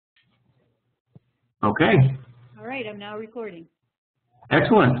Okay. All right, I'm now recording.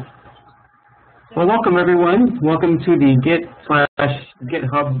 Excellent. Well, welcome everyone. Welcome to the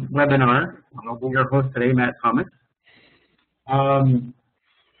GitHub webinar. I'll be your host today, Matt Thomas.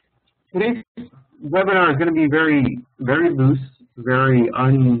 Today's webinar is going to be very loose, very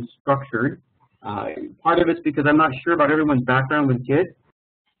unstructured. Part of it's because I'm not sure about everyone's background with Git,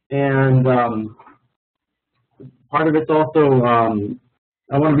 and part of it's also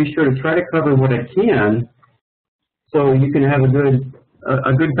I want to be sure to try to cover what I can, so you can have a good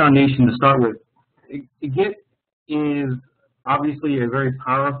foundation to start with. Git is obviously a very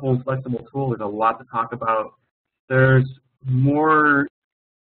powerful and flexible tool. There's a lot to talk about. There's more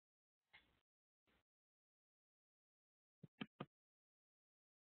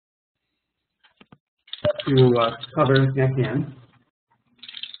to cover if I can.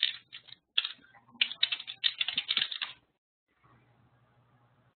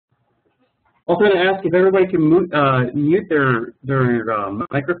 Also going to ask if everybody can mute their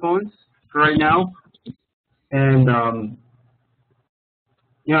microphones for right now. And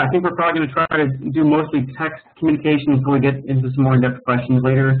yeah, I think we're probably going to try to do mostly text communication before we get into some more in-depth questions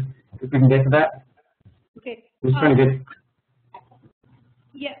later, if we can get to that. Okay. Just trying to get.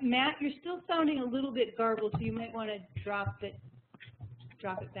 Yeah, Matt, you're still sounding a little bit garbled, so you might want to drop it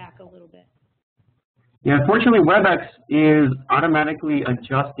back a little bit. Yeah, unfortunately, WebEx is automatically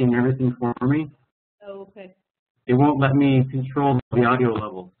adjusting everything for me. Oh, okay. It won't let me control the audio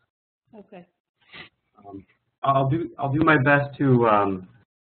level. Okay. I'll do my best to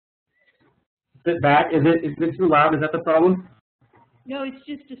sit back. Is it too loud? Is that the problem? No, it's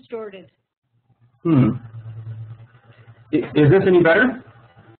just distorted. Is this any better?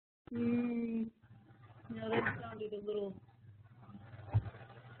 No, that sounded a little.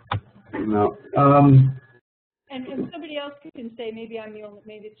 No. And somebody else can say maybe I'm the only.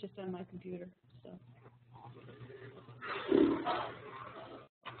 Maybe it's just on my computer. So.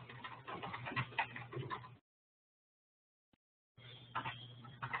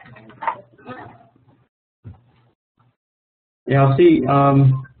 Yeah, I'll see.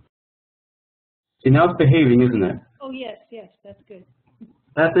 See, now it's behaving, isn't it? Oh yes, that's good.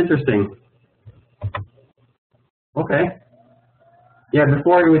 That's interesting. Okay. Yeah,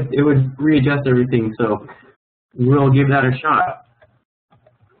 before it would readjust everything, so we'll give that a shot.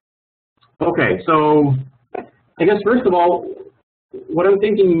 Okay, so I guess first of all, what I'm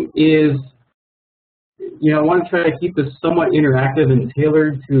thinking is, I want to try to keep this somewhat interactive and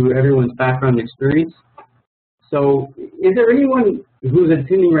tailored to everyone's background and experience. So, is there anyone who's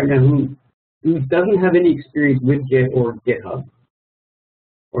attending right now who doesn't have any experience with Git or GitHub?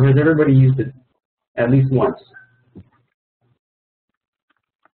 Or has everybody used it at least once?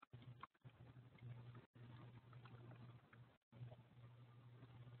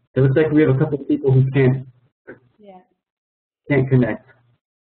 It looks like we have a couple of people who can't connect.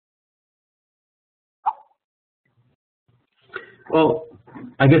 Well,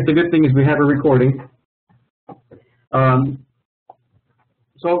 I guess the good thing is we have a recording. So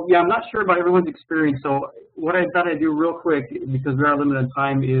yeah, I'm not sure about everyone's experience. So what I thought I'd do real quick, because we are limited on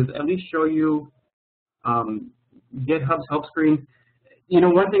time, is at least show you GitHub's help screen.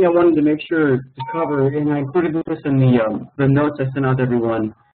 One thing I wanted to make sure to cover, and I included this in the notes I sent out to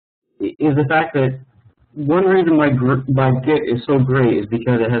everyone, is the fact that one reason why Git is so great is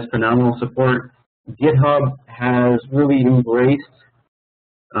because it has phenomenal support. GitHub has really embraced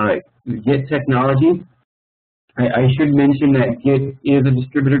Git technology. I should mention that Git is a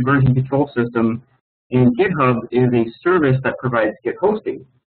distributed version control system, and GitHub is a service that provides Git hosting.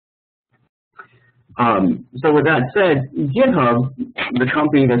 So with that said, GitHub, the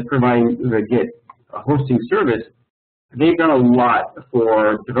company that's providing the Git hosting service, they've done a lot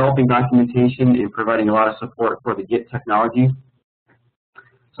for developing documentation and providing a lot of support for the Git technology.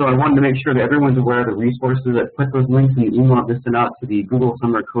 So I wanted to make sure that everyone's aware of the resources. I put those links in the email I sent out to the Google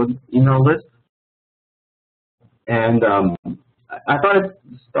Summer Code email list. And I thought I'd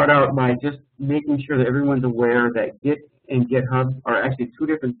start out by just making sure that everyone's aware that Git and GitHub are actually two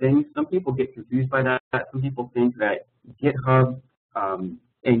different things. Some people get confused by that. Some people think that GitHub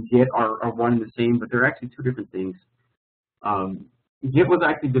and Git are one and the same, but they're actually two different things. Git was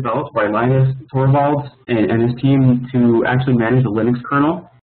actually developed by Linus Torvalds and his team to actually manage the Linux kernel.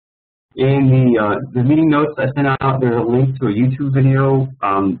 In the meeting notes I sent out, there's a link to a YouTube video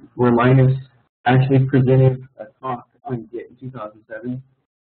where Linus actually presented a talk on Git in 2007.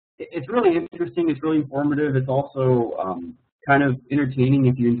 It's really interesting. It's really informative. It's also kind of entertaining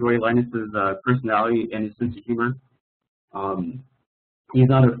if you enjoy Linus's personality and his sense of humor. He's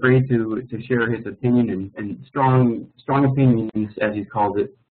not afraid to share his opinion and strong opinions, as he calls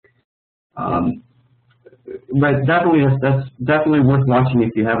it. but definitely that's definitely worth watching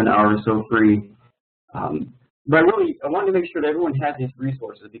if you have an hour or so free. But really, I wanted to make sure that everyone has these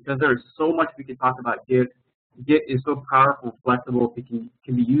resources because there's so much we can talk about Git. Git is so powerful and flexible. It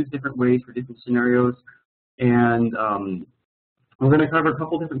can be used different ways for different scenarios. And we're going to cover a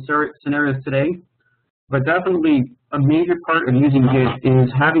couple different scenarios today. But definitely a major part of using Git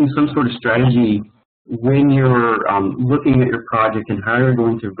is having some sort of strategy when you're looking at your project and how you're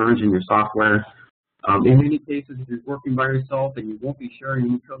going to version your software. In many cases, if you're working by yourself and you won't be sharing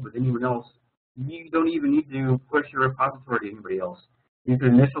any code with anyone else, you don't even need to push your repository to anybody else. You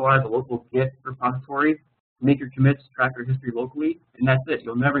can initialize a local Git repository, make your commits, track your history locally, and that's it.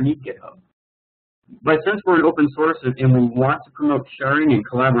 You'll never need GitHub. But since we're an open source and we want to promote sharing and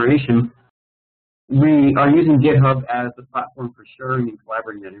collaboration, we are using GitHub as the platform for sharing and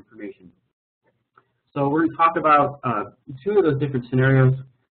collaborating that information. So we're going to talk about two of those different scenarios.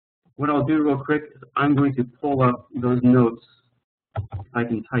 What I'll do real quick is I'm going to pull up those notes if I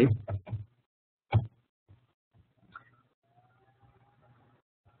can type.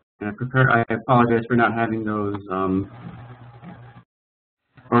 And I apologize for not having those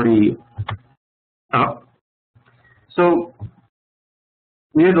already up. So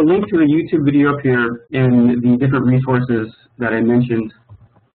we have a link to the YouTube video up here and the different resources that I mentioned.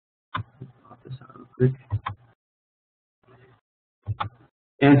 Pop this out real quick.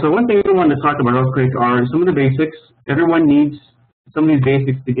 And so one thing we wanted to talk about real quick are some of the basics. Everyone needs some of these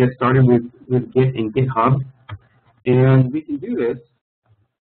basics to get started with Git and GitHub. And we can do this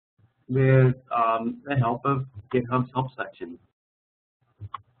with the help of GitHub's help section.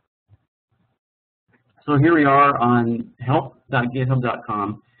 So here we are on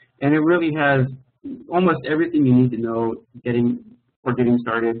help.github.com, and it really has almost everything you need to know for getting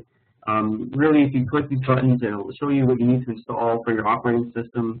started. Really, if you click these buttons, it will show you what you need to install for your operating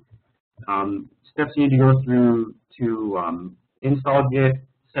system, steps you need to go through to install Git,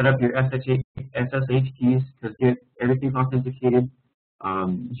 set up your SSH keys, because Git, everything's authenticated,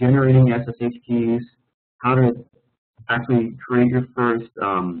 generating SSH keys, how to actually create your first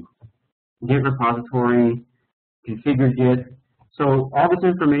Git repository, configure Git. So all this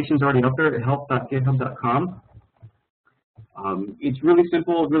information is already up there at help.github.com. It's really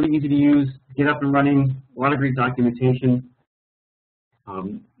simple, really easy to use, get up and running, a lot of great documentation.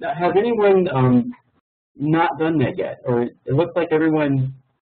 Has anyone not done that yet? Or it looks like everyone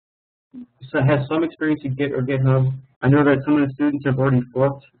has some experience with Git or GitHub. I know that some of the students have already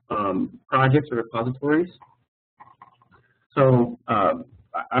forked projects or repositories. So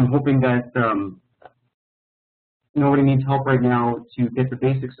I'm hoping that nobody needs help right now to get the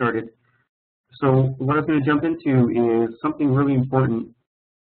basics started. So what I'm going to jump into is something really important.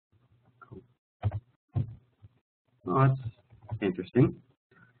 Oh, that's interesting.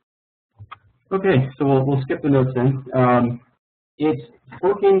 Okay, so we'll skip the notes then. It's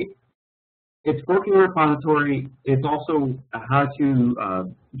forking a repository. It's also how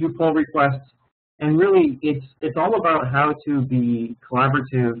to do pull requests, and really it's all about how to be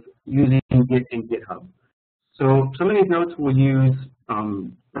collaborative using Git and GitHub. So some of these notes we'll use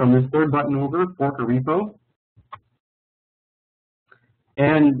from this third button over, fork a repo.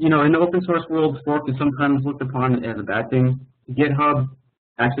 And in the open source world, fork is sometimes looked upon as a bad thing. GitHub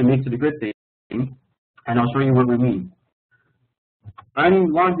actually makes it a good thing, and I'll show you what we mean.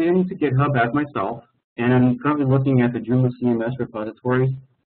 I'm logged into GitHub as myself, and I'm currently looking at the Joomla CMS repository.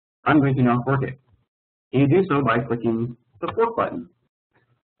 I'm going to now fork it. And you do so by clicking the fork button.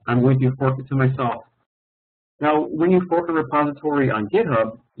 I'm going to fork it to myself. Now, when you fork a repository on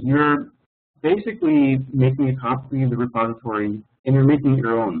GitHub, you're basically making a copy of the repository and you're making it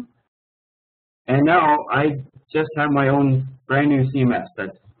your own. And now I just have my own brand new CMS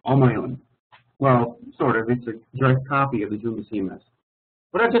that's all my own. Well, sort of. It's a direct copy of the Joomla CMS.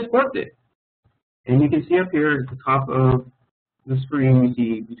 But I just forked it. And you can see up here at the top of the screen, you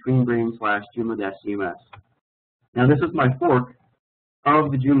see between brain / Joomla-CMS. Now, this is my fork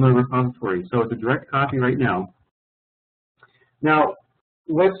of the Joomla repository. So it's a direct copy right now. Now,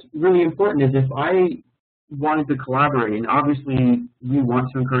 what's really important is if I wanted to collaborate, and obviously we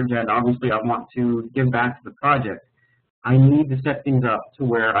want to encourage that, and obviously I want to give back to the project, I need to set things up to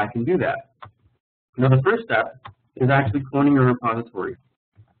where I can do that. Now, the first step is actually cloning a repository.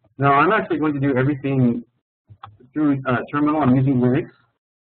 Now, I'm actually going to do everything through terminal. I'm using Linux.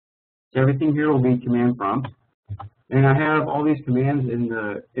 So everything here will be command prompt. And I have all these commands in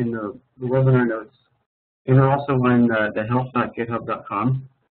the webinar notes. And they're also on the help.github.com.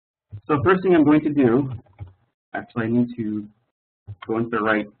 So first thing I'm going to do, actually I need to go into the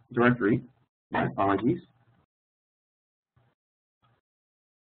right directory. My apologies.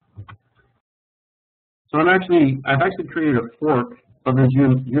 So I've actually created a fork of the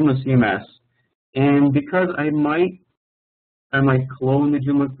Joomla CMS, and because I might clone the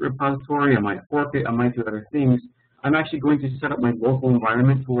Joomla repository, I might fork it, I might do other things, I'm actually going to set up my local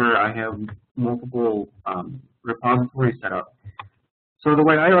environment to where I have multiple repositories set up. So the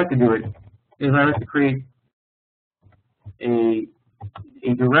way I like to do it is I like to create a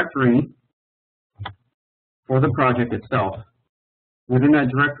directory for the project itself. Within that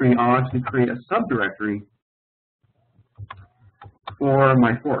directory, I'll actually create a subdirectory for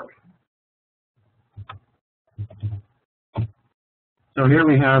my fork. So here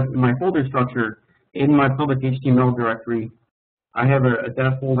we have my folder structure. In my public HTML directory, I have a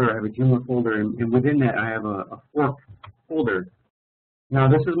dev folder, I have a Joomla folder, and within that I have a fork folder. Now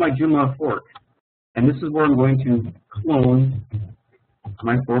this is my Joomla fork, and this is where I'm going to clone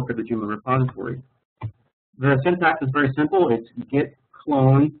my fork of the Joomla repository. The syntax is very simple. It's git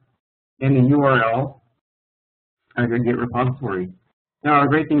clone and the URL and then git repository. Now, a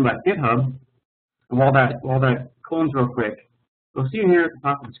great thing about GitHub, while that clones real quick, you'll see here at the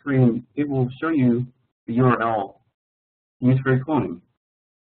top of the screen, it will show you the URL used for cloning.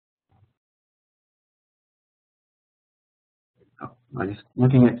 Oh, I'm just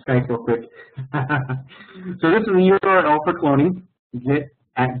looking at Skype real quick. So this is the URL for cloning,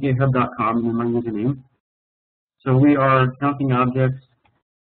 git@github.com is my username. So we are counting objects.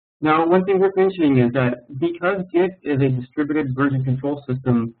 Now, one thing worth mentioning is that because Git is a distributed version control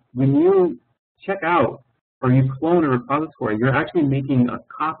system, when you check out or you clone a repository, you're actually making a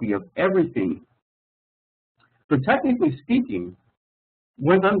copy of everything. So technically speaking,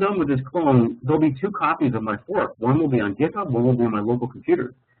 once I'm done with this clone, there'll be two copies of my fork. One will be on GitHub, one will be on my local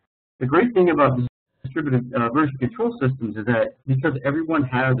computer. The great thing about distributed version control systems is that because everyone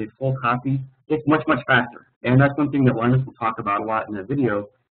has a full copy, it's much, much faster. And that's one thing that Linus will talk about a lot in the video,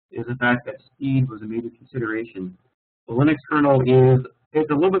 is the fact that speed was a major consideration. The Linux kernel it's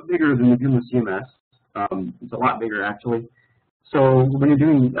a little bit bigger than the Joomla CMS. It's a lot bigger actually. So when you're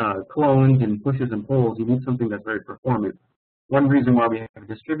doing clones and pushes and pulls, you need something that's very performant. One reason why we have a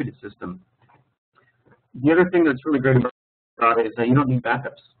distributed system. The other thing that's really great about it is that you don't need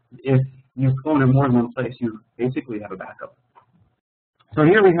backups. If you clone in more than one place, you basically have a backup. So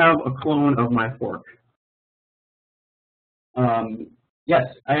here we have a clone of my fork. Yes,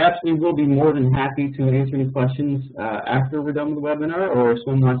 I actually will be more than happy to answer any questions after we're done with the webinar, or if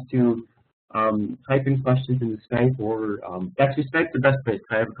someone wants to type in questions in the Skype, or actually Skype's the best place.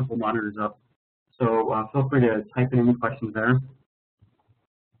 I have a couple monitors up, so feel free to type in any questions there.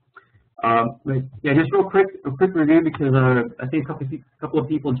 But yeah, just a quick review because I think a couple of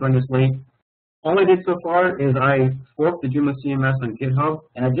people joined us late. All I did so far is I forked the Joomla CMS on GitHub,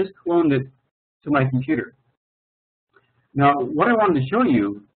 and I just cloned it to my computer. Now, what I wanted to show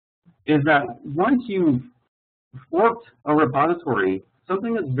you is that once you've forked a repository,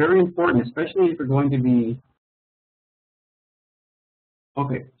 something that's very important, especially if you're going to be,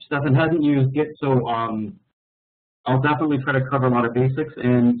 okay, Stefan hasn't used Git, so I'll definitely try to cover a lot of basics,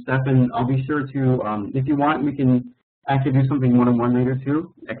 and Stefan, I'll be sure to, if you want, we can actually do something one-on-one later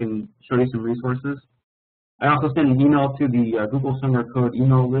too. I can show you some resources. I also sent an email to the Google Summer Code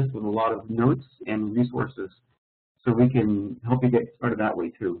email list with a lot of notes and resources, so we can help you get started that way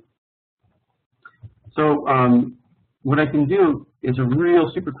too. So what I can do is a real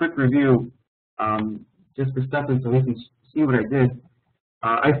super quick review just for Stefan so he can see what I did.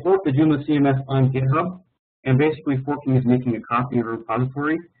 I forked the Joomla CMS on GitHub, and basically forking is making a copy of a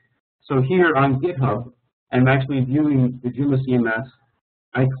repository. So here on GitHub, I'm actually viewing the Joomla CMS.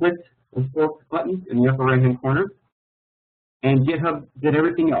 I clicked the fork button in the upper right-hand corner, and GitHub did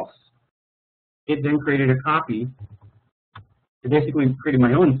everything else. It then created a copy. It basically created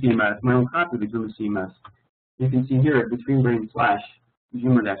my own CMS, my own copy of the Joomla CMS. You can see here between /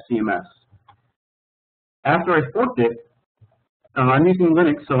 Joomla-CMS. After I forked it, I'm using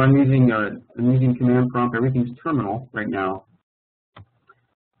Linux, so I'm using command prompt. Everything's terminal right now.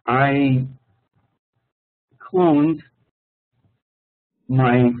 I cloned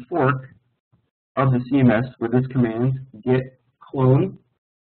my fork of the CMS with this command, git clone.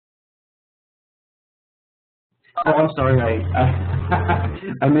 Oh, I'm sorry,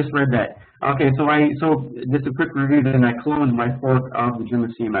 I misread that. Okay, so just a quick review. Then I cloned my fork of the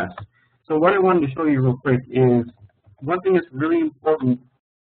Joomla CMS. So what I wanted to show you real quick is one thing that's really important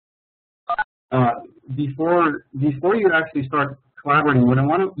before you actually start collaborating.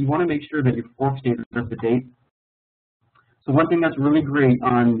 You want to make sure that your fork stays up to date. So one thing that's really great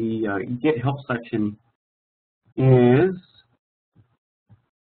on the Git help section is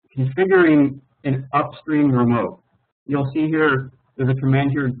configuring an upstream remote. You'll see here there's a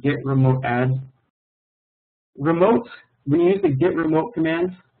command here, git remote add. Remote, when you use the git remote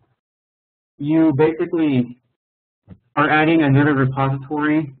command, you basically are adding another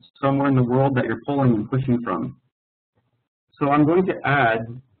repository somewhere in the world that you're pulling and pushing from. So I'm going to add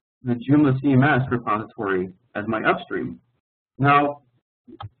the Joomla CMS repository as my upstream. Now,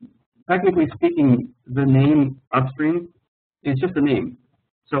 technically speaking, the name upstream is just a name.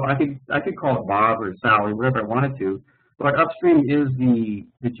 So I could call it Bob or Sally, whatever I wanted to. But upstream is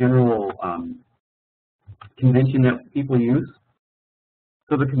the general convention that people use.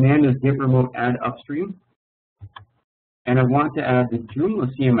 So the command is git remote add upstream. And I want to add the Joomla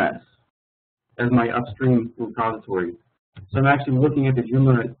CMS as my upstream repository. So I'm actually looking at the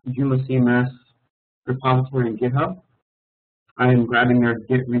Joomla CMS repository in GitHub. I'm grabbing their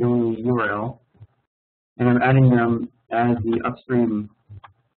git read-only URL, and I'm adding them as the upstream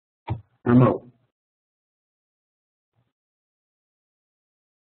remote.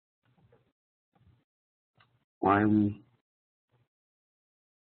 Why we?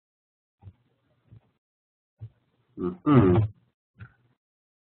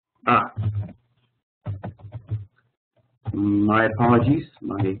 My apologies.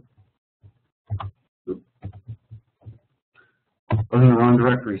 I was in the wrong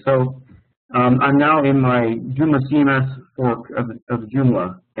directory. So I'm now in my Joomla CMS fork of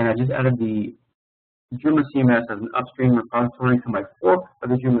Joomla, and I just added the Joomla CMS as an upstream repository to my fork of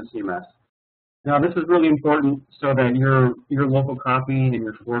the Joomla CMS. Now this is really important so that your local copy and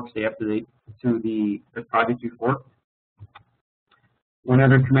your fork stay up to date to the project you fork. One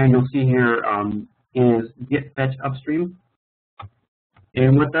other command you'll see here is git fetch upstream.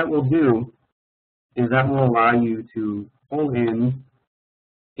 And what that will do is that will allow you to pull in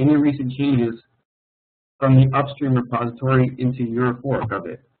any recent changes from the upstream repository into your fork of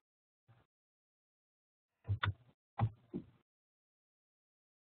it.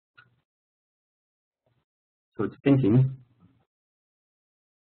 So it's thinking.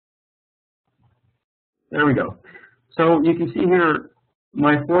 There we go. So you can see here,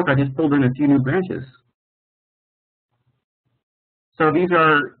 my fork, I just pulled in a few new branches. So these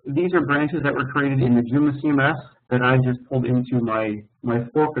are branches that were created in the Joomla CMS that I just pulled into my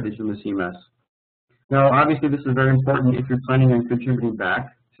fork of the Joomla CMS. Now, obviously, this is very important if you're planning on contributing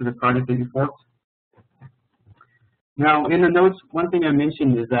back to the project that you forked. Now, in the notes, one thing I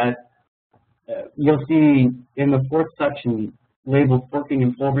mentioned is that you'll see in the fourth section labeled forking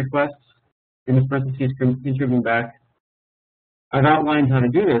and pull requests, in the parentheses contributing back. I've outlined how to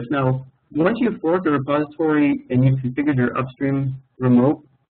do this. Now, once you've forked a repository and you've configured your upstream remote,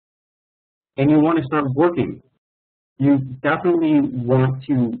 and you want to start working, you definitely want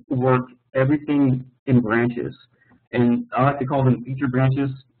to work everything in branches. And I like to call them feature branches.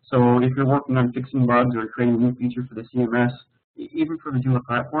 So if you're working on fixing bugs or creating a new feature for the CMS, even for the Joomla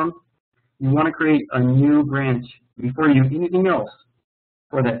platform, you want to create a new branch before you do anything else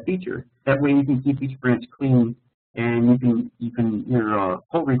for that feature. That way you can keep each branch clean, and your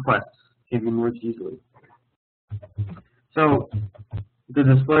pull requests can be merged easily. So to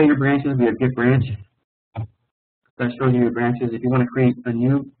display your branches, we have git branch. That shows you your branches. If you want to create a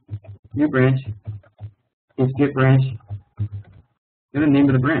new branch, it's git branch. And the name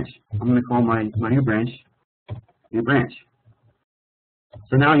of the branch. I'm going to call my new branch new branch.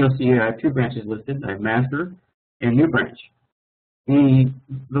 So now you'll see I have two branches listed. I have master and new branch. The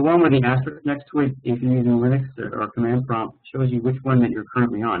one with the asterisk next to it, if you're using Linux or command prompt, shows you which one that you're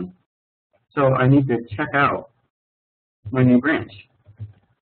currently on. So I need to check out my new branch,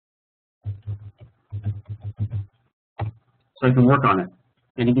 so I can work on it.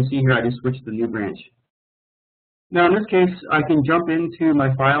 And you can see here I just switched to the new branch. Now in this case, I can jump into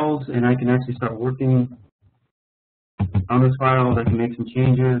my files and I can actually start working on those files. I can make some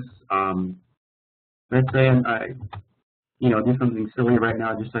changes. Let's say I do something silly right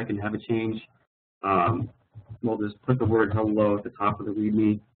now just so I can have a change. We'll just put the word hello at the top of the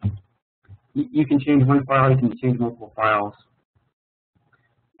README. You can change one file, you can change multiple files.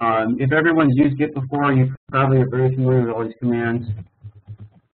 If everyone's used Git before, you probably are very familiar with all these commands.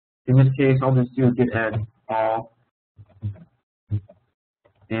 In this case, I'll just do git add all,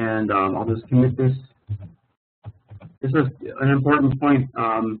 and I'll just commit this. This is an important point.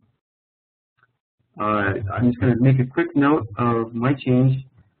 I'm just going to make a quick note of my change.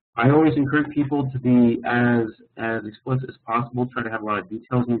 I always encourage people to be as explicit as possible. Try to have a lot of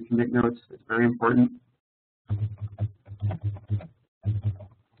details in your commit notes. It's very important.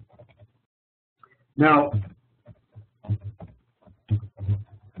 Now,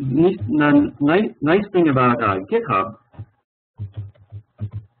 the nice thing about GitHub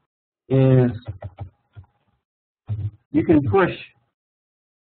is you can push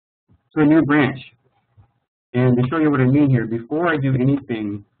to a new branch. And to show you what I mean here, before I do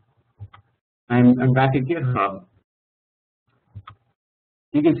anything, I'm back at GitHub.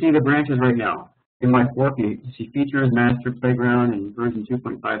 You can see the branches right now. In my fork, you see features, master, playground, and version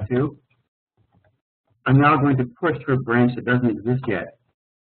 2.52. I'm now going to push to a branch that doesn't exist yet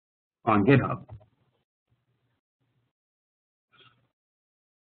on GitHub.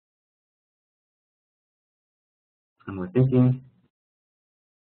 And we're thinking.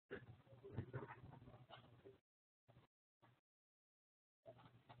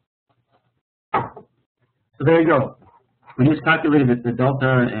 So there you go. We just calculated the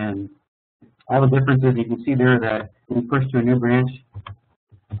delta and all the differences. You can see there that we pushed to a new branch.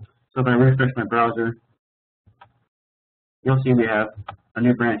 So if I refresh my browser, you'll see we have a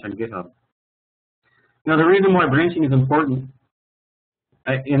new branch on GitHub. Now the reason why branching is important,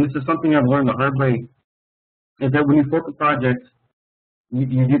 and this is something I've learned the hard way, is that when you fork a project,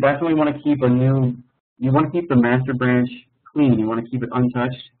 you definitely want to keep you want to keep the master branch clean. You want to keep it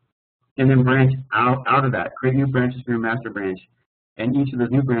untouched, and then branch out of that. Create new branches for your master branch, and each of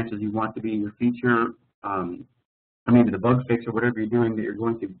those new branches you want to be your feature, or maybe the bug fix or whatever you're doing that you're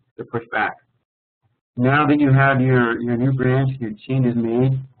going to push back. Now that you have your new branch, your changes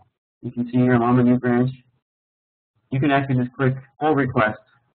made, you can see here I'm on the new branch. You can actually just click pull request,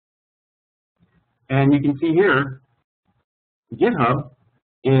 and you can see here GitHub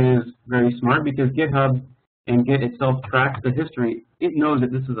is very smart because GitHub and Git itself tracks the history. It knows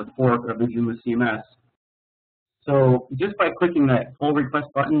that this is a fork of the Joomla CMS. So just by clicking that pull request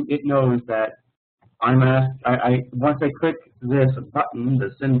button, it knows that once I click this button,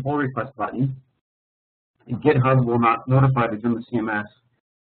 the send pull request button, GitHub will not notify the Joomla CMS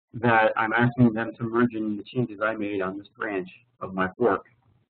that I'm asking them to merge in the changes I made on this branch of my fork.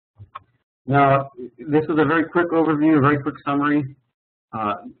 Now, this is a very quick overview, a very quick summary.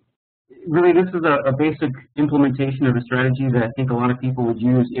 Really, this is a basic implementation of a strategy that I think a lot of people would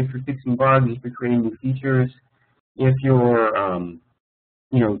use if you're fixing bugs, if you're creating new features, if you're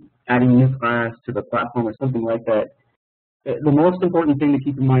adding new class to the platform or something like that. The most important thing to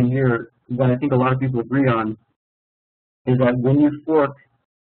keep in mind here that I think a lot of people agree on is that when you fork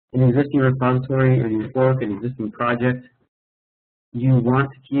an existing repository or you fork an existing project, you want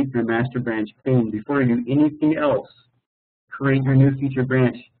to keep your master branch clean before you do anything else. Create your new feature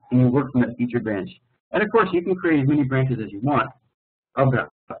branch and you work from that feature branch. And of course, you can create as many branches as you want of that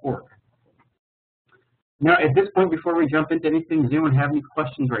fork. Now, at this point, before we jump into anything, does anyone have any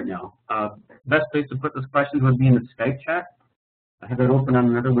questions right now? Best place to put those questions would be in the Skype chat. I have that open on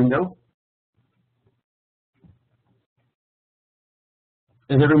another window.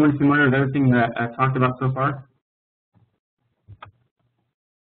 Is everyone familiar with everything that I've talked about so far?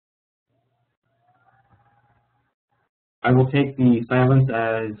 I will take the silence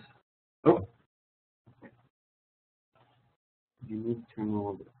as, oh, you need to turn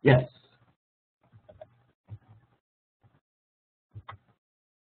over. Yes.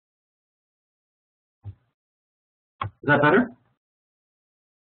 Is that better?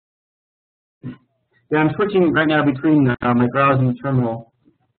 Yeah, I'm switching right now between my browser and the terminal.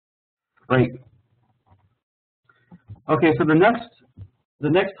 Great. Okay, so the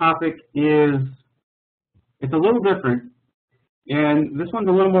next topic is, it's a little different, and this one's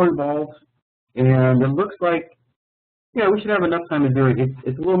a little more involved, and it looks like, yeah, we should have enough time to do it.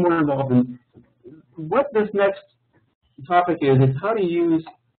 It's a little more involved. And what this next topic is how to use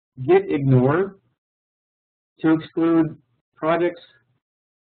git ignore to exclude projects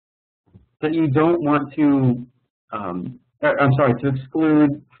that you don't want to, to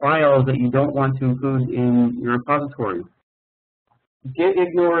exclude files that you don't want to include in your repository. Git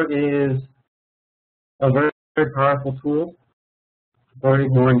ignore is a very, very powerful tool for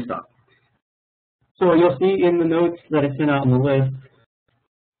ignoring stuff. So you'll see in the notes that I sent out in the list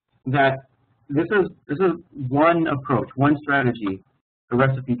that this is one approach, one strategy, a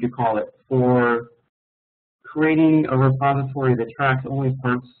recipe you could call it, for creating a repository that tracks only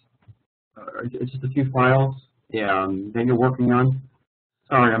parts, just a few files that you're working on.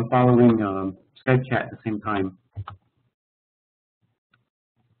 Sorry, I'm following Skype chat at the same time.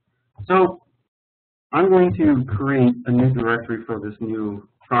 So I'm going to create a new directory for this new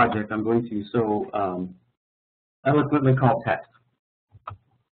project. I'm going to so eloquently call test.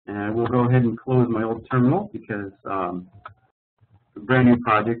 And I will go ahead and close my old terminal because brand new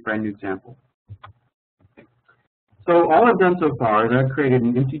project, brand new example. So all I've done so far is I've created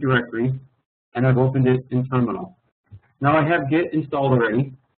an empty directory and I've opened it in terminal. Now I have Git installed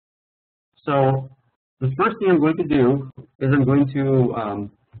already. So the first thing I'm going to do is I'm going to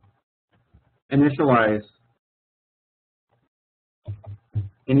initialize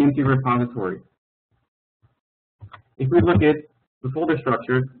an empty repository. if we look at the folder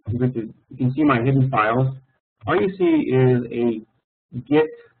structure, you can see my hidden files. All you see is a Git,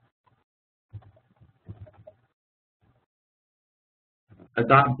 a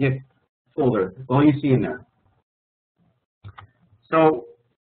 .git folder. That's all you see in there. So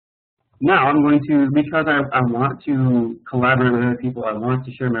now I'm going to, because I want to collaborate with other people, I want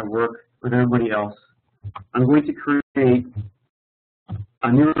to share my work with everybody else, I'm going to create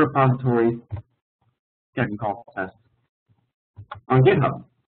a new repository, I can call it test, on GitHub.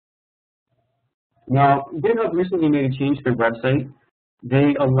 Now, GitHub recently made a change to their website.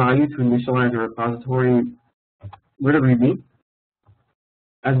 They allow you to initialize a repository with a README,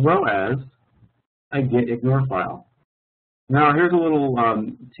 as well as a git ignore file. Now, here's a little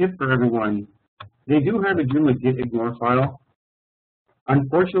tip for everyone. They do have a Joomla git ignore file.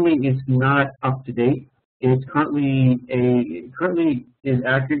 Unfortunately, it's not up to date. It's currently is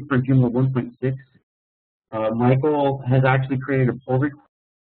accurate for Joomla 1.6. Michael has actually created a pull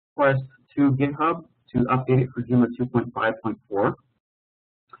request to GitHub to update it for Joomla 2.5.4.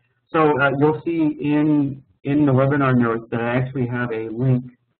 So you'll see in the webinar notes that I actually have a link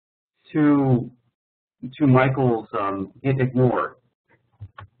to Michael's git ignore.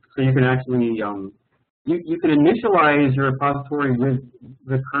 So you can actually you can initialize your repository with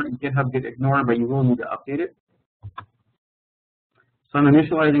the current GitHub git ignore, but you will need to update it. So I'm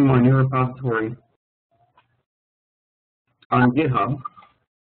initializing my new repository on GitHub.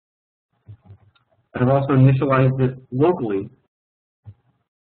 I've also initialized it locally.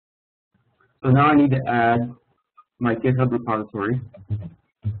 So now I need to add my GitHub repository.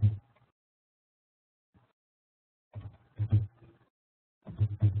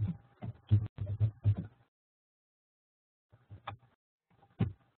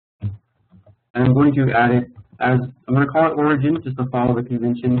 And I'm going to add it as, I'm going to call it origin just to follow the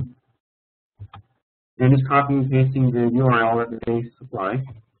convention. And just copying and pasting the URL that they supply.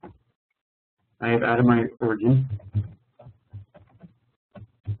 I have added my origin.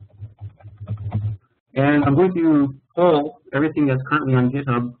 And I'm going to pull everything that's currently on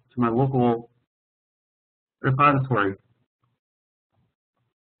GitHub to my local repository.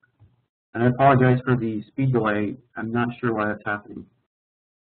 And I apologize for the speed delay. I'm not sure why that's happening.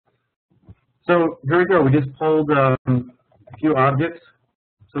 So here we go. We just pulled a few objects.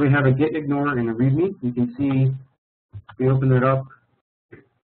 So we have a git ignore and a README. You can see, if we open it up,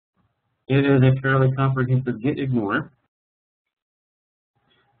 it is a fairly comprehensive git ignore.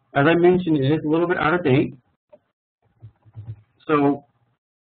 As I mentioned, it is a little bit out of date. So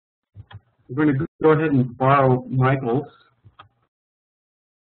we're going to go ahead and borrow Michael's.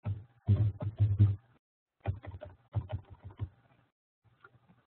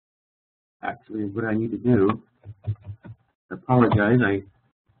 Actually, what I need to do, I apologize, I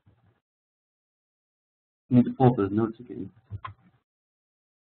need to pull up those notes again.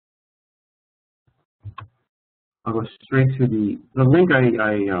 I'll go straight to the link I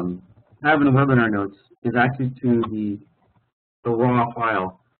have in the webinar notes is actually to the raw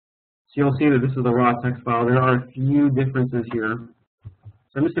file. So you'll see that this is the raw text file. There are a few differences here.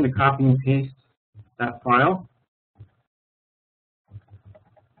 So I'm just going to copy and paste that file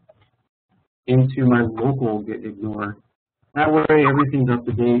into my local git ignore. That way everything's up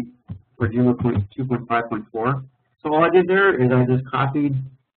to date for Joomla 2.5.4. So all I did there is I just copied.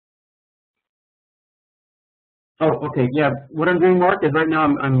 Oh, okay, yeah. What I'm doing, Mark, is right now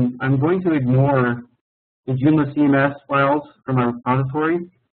I'm going to ignore the Joomla CMS files from my repository,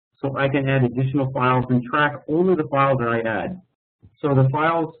 so I can add additional files and track only the files that I add. So the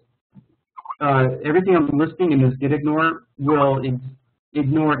files, everything I'm listing in this git ignore will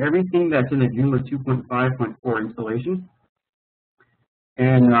ignore everything that's in the Joomla 2.5.4 installation,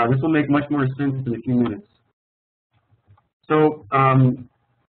 and this will make much more sense in a few minutes. So,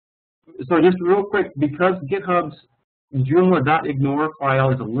 so just real quick, because GitHub's Joomla.ignore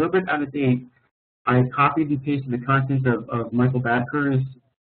file is a little bit out of date, I copied and pasted the contents of Michael Badker's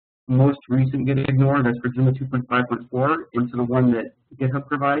most recent git ignore, that's for Joomla 2.5.4, into the one that GitHub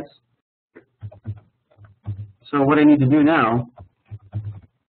provides. So what I need to do now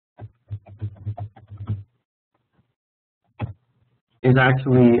is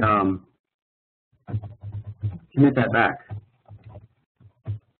actually commit that back.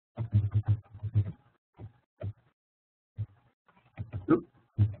 Oops.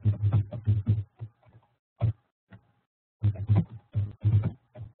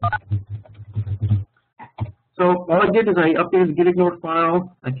 So all I did is I updated the git ignore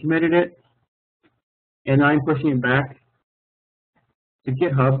file, I committed it, and now I'm pushing it back to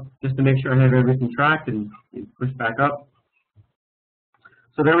GitHub just to make sure I have everything tracked and pushed back up.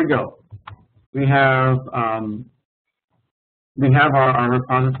 So there we go. We have we have our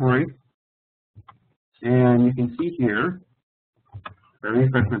repository, and you can see here, if I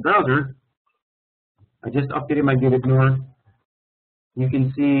refresh my browser, I just updated my git ignore. You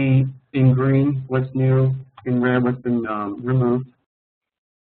can see in green what's new, in red what's been removed.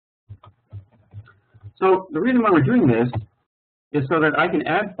 So the reason why we're doing this is so that I can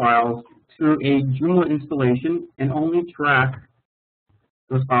add files to a Joomla installation and only track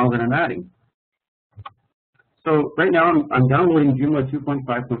those files that I'm adding. So right now I'm downloading Joomla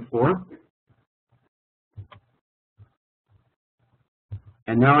 2.5.4,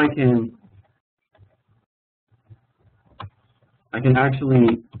 and now I can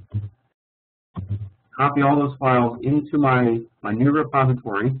actually copy all those files into my new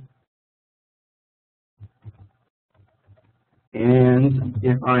repository. And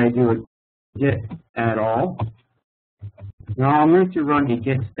if I do a git add all, now I'm going to run a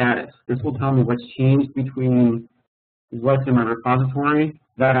git status. This will tell me what's changed between what's in my repository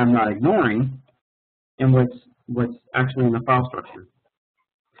that I'm not ignoring and what's actually in the file structure.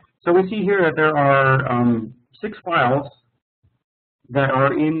 So we see here that there are 6 files that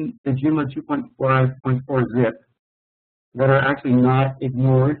are in the Joomla 2.5.4 zip that are actually not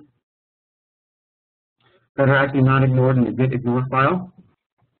ignored. That are actually not ignored in the git ignore file.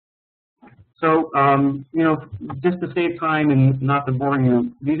 So, you know, just to save time and not to bore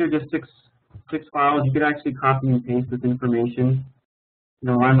you, these are just six files. You could actually copy and paste this information, you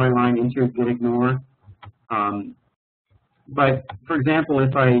know, line by line into your git ignore. But for example,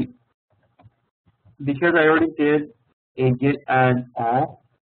 because I already did a git add all,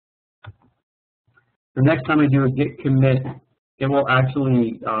 the next time I do a git commit, it will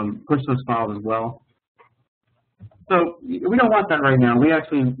actually push those files as well. So we don't want that right now. We're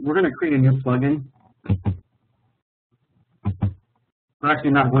going to create a new plugin. We're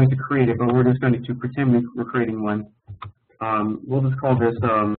actually not going to create it, but we're just going to pretend we're creating one. We'll just call this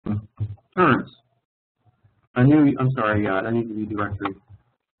terms. I need to be directory.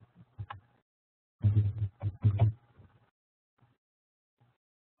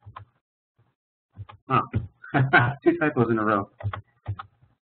 Ah, 2 typos in a row.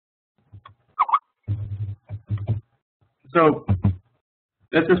 So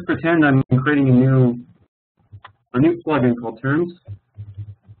let's just pretend I'm creating a new plugin called terms.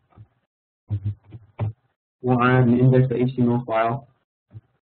 We'll add an index.html file.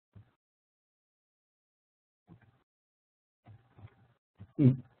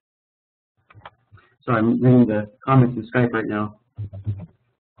 So I'm reading the comments in Skype right now.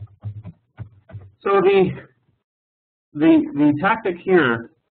 So the tactic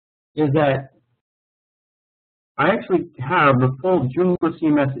here is that I actually have the full Joomla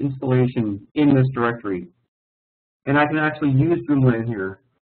CMS installation in this directory, and I can actually use Joomla in here.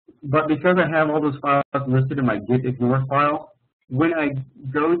 But because I have all those files listed in my git ignore file, when I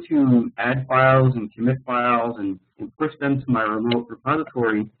go to add files and commit files and push them to my remote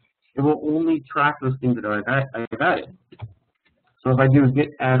repository, it will only track those things that I've added. So if I do git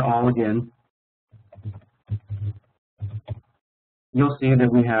add all again, you'll see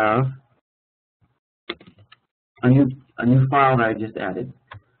that we have a new file that I just added.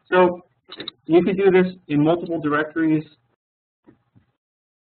 So you could do this in multiple directories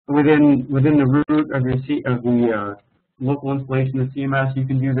within the root of the local installation of CMS. You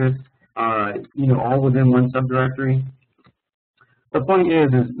can do this, you know, all within one subdirectory. The point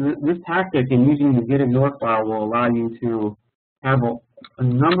is this tactic in using the git ignore file will allow you to have a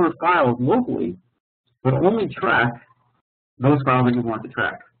number of files locally, but only track those files that you want to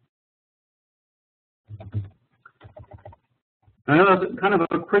track. I know that's kind of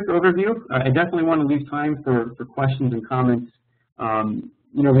a quick overview. I definitely want to leave time for questions and comments.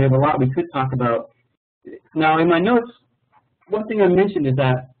 You know, we have a lot we could talk about. Now, in my notes, one thing I mentioned is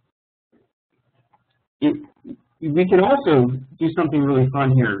that we can also do something really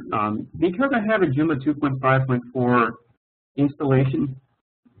fun here. Because I have a Joomla 2.5.4 installation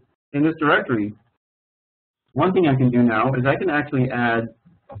in this directory, one thing I can do now is I can actually add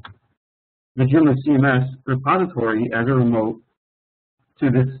the Joomla CMS repository as a remote to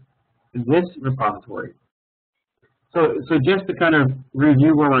this repository. So just to kind of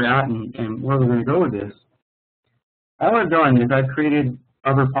review where we're at and where we're going to go with this, all I've done is I've created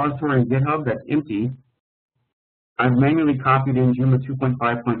a repository in GitHub that's empty. I've manually copied in Joomla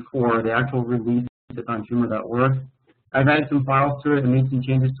 2.5.4, the actual release that's on Joomla.org. I've added some files to it and made some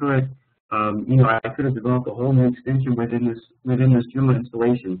changes to it. You know, I could have developed a whole new extension within this Joomla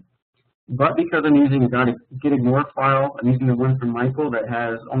installation. But because I'm using a git ignore file, I'm using the one from Michael that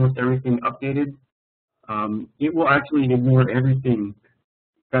has almost everything updated, it will actually ignore everything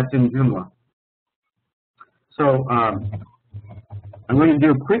that's in Joomla. So I'm going to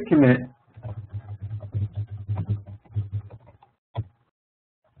do a quick commit.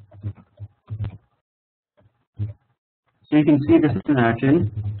 So you can see this in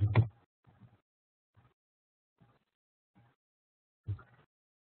action.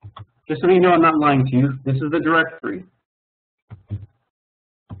 Just so you know I'm not lying to you, this is the directory.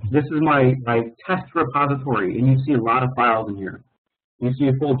 This is my test repository, and you see a lot of files in here. You see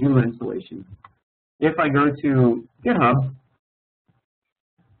a full Joomla installation. If I go to GitHub,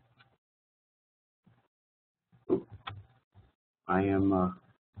 I am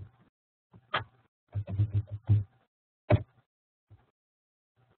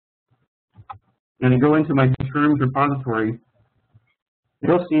going to go into my terms repository.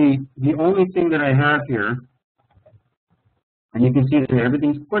 You'll see the only thing that I have here, and you can see that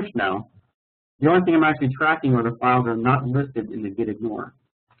everything's pushed now. The only thing I'm actually tracking are the files that are not listed in the git ignore.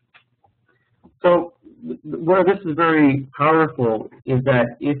 So where this is very powerful is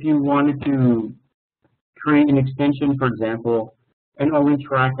that if you wanted to create an extension, for example, and only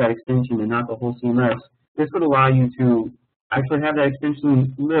track that extension and not the whole CMS, this would allow you to actually have that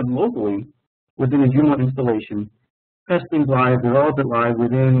extension live locally within a Joomla installation, test things live, develop it live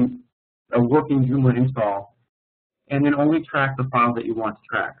within a working Joomla install, and then only track the files that you want to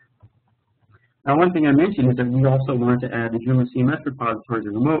track. Now, one thing I mentioned is that we also wanted to add the Joomla CMS repository as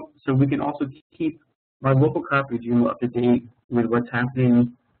a remote, so we can also keep my local copy of Joomla up to date with what's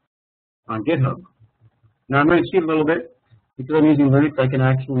happening on GitHub. Now, I'm going to cheat a little bit. Because I'm using Linux, I can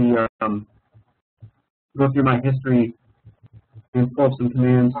actually go through my history and pull up some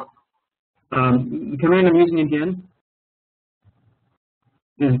commands. The command I'm using again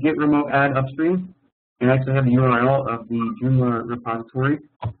is git remote add upstream, and I actually have the URL of the Joomla repository.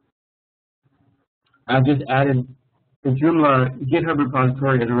 I've just added the Joomla GitHub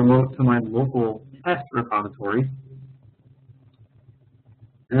repository as a remote to my local test repository,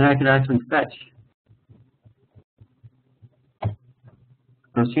 and then I can actually fetch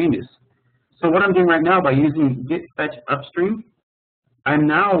those changes. So what I'm doing right now by using git fetch upstream, I'm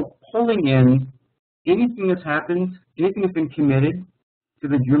now pulling in anything that's happened, anything that's been committed to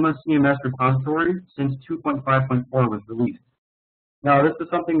the Joomla CMS repository since 2.5.4 was released. Now this is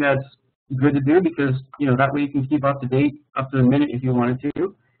something that's good to do because that way you can keep up to date, up to the minute if you wanted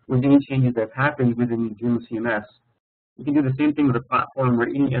to, with any changes that have happened within Joomla CMS. You can do the same thing with a platform or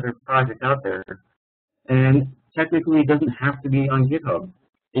any other project out there. And technically it doesn't have to be on GitHub.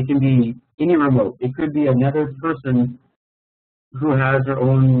 It can be any remote. It could be another person who has their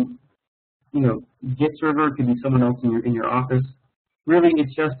own, Git server. It could be someone else in your office. Really,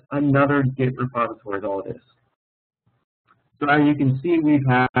 it's just another Git repository is all it is. So as you can see, we've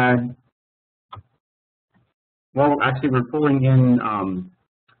had, well, actually we're pulling in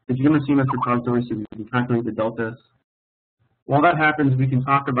the Joomla CMS repository so we can calculate the deltas. While that happens, we can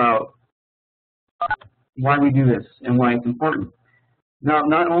talk about why we do this and why it's important. Now,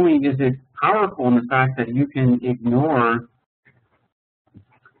 not only is it powerful in the fact that you can ignore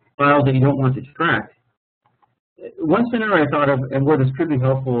files that you don't want to track. One scenario I thought of, and where this could be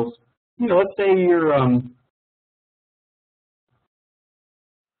helpful, is, let's say you're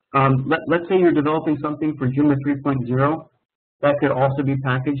let's say you're developing something for Joomla 3.0 that could also be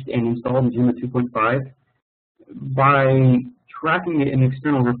packaged and installed in Joomla 2.5. By tracking it in an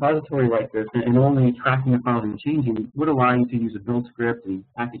external repository like this and only tracking the files and changing would allow you to use a build script and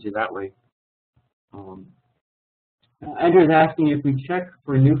package it that way. Andrew is asking if we check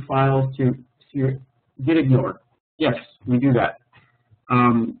for new files to git ignore. Yes, we do that.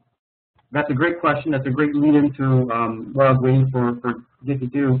 That's a great question. That's a great lead into what I was waiting for Git to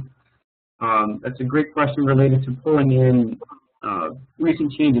do. That's a great question related to pulling in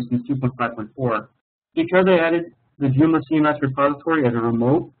recent changes since 2.5.4. Because I added the Joomla CMS repository as a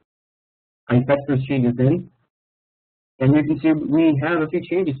remote, I fetched those changes in, and you can see we have a few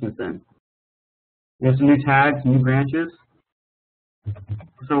changes since then. We have some new tags, new branches.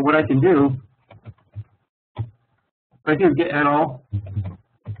 So what I can do, if I do git add all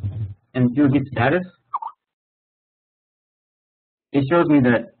and do git status, it shows me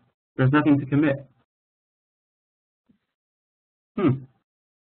that there's nothing to commit.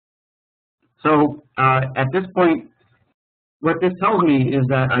 So at this point, what this tells me is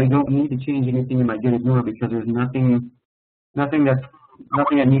that I don't need to change anything in my git ignore because there's nothing that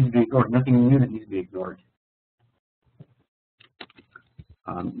needs to be ignored, nothing new that needs to be ignored.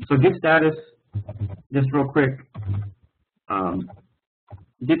 So git status, just real quick,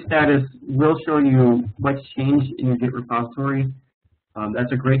 git status will show you what's changed in your Git repository.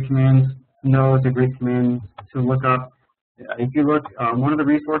 That's a great command. No, it's a great command to look up. If you look, one of the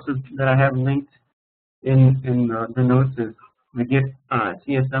resources that I have linked in the notes is the Git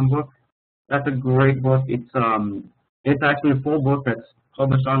CSM book. That's a great book. It's actually a full book that's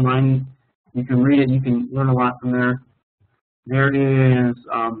published online. You can read it. You can learn a lot from there. There is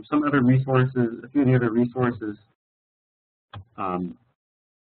some other resources, a few of the other resources.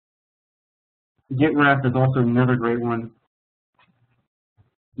 GitRef is also another great one.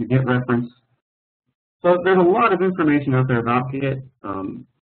 The Git reference. So there's a lot of information out there about Git. I'm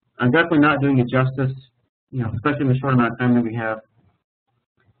definitely not doing it justice, especially in the short amount of time that we have.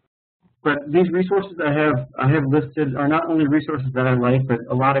 But these resources I have listed are not only resources that I like, but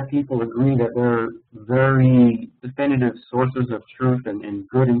a lot of people agree that they're very definitive sources of truth and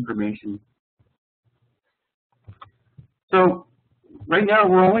good information. So right now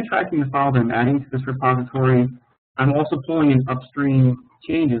we're only tracking the files I'm adding to this repository. I'm also pulling in upstream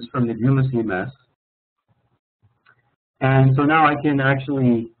changes from the Joomla CMS. And so now I can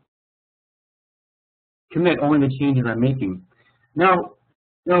actually commit only the changes I'm making. Now,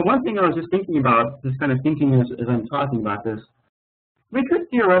 one thing I was just thinking about, just kind of thinking as I'm talking about this, we could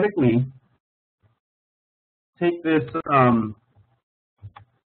theoretically take this,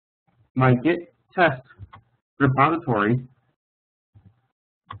 my Git test repository,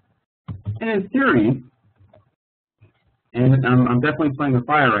 and in theory, and I'm definitely playing with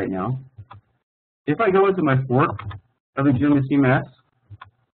fire right now, if I go into my fork of the Joomla CMS,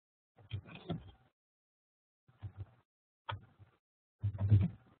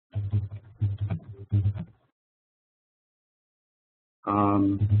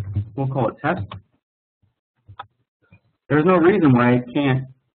 we'll call it test. There's no reason why I can't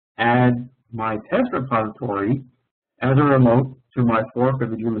add my test repository as a remote to my fork of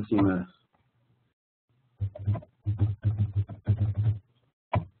the Joomla CMS.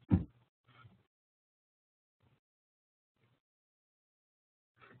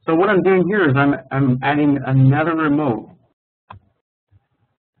 So what I'm doing here is I'm adding another remote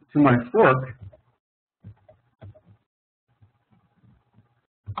to my fork.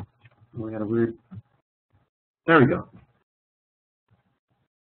 We got a weird. There we go.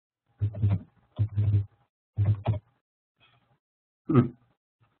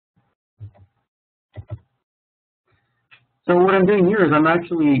 So what I'm doing here is I'm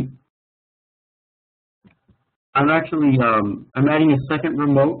adding a second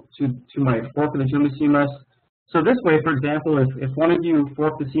remote to my fork of the Joomla CMS. So this way, for example, if one of you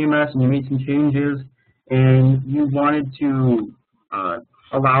forked the CMS and you made some changes and you wanted to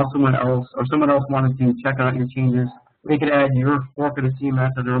allow someone else, or someone else wanted to check out your changes, they could add your fork of the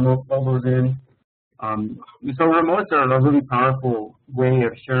CMS as a remote, pull those in. So remotes are a really powerful way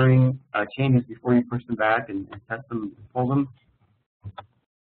of sharing changes before you push them back and test them, pull them.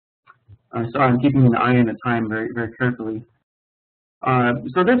 So I'm keeping an eye on the time very, very carefully.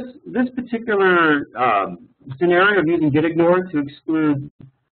 So this particular scenario of using gitignore to exclude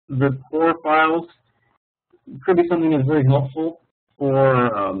the core files could be something that's very helpful for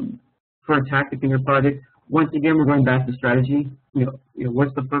a tactic in your project. Once again, we're going back to strategy.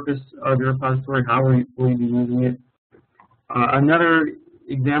 What's the purpose of your repository? How will you be using it? Another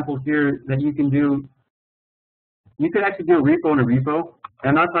example here that you can do, you could actually do a repo in a repo.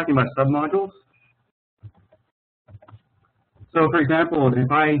 I'm not talking about submodules. So, for example,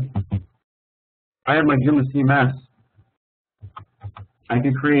 if I have my Joomla CMS, I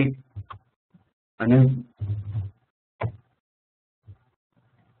can create a new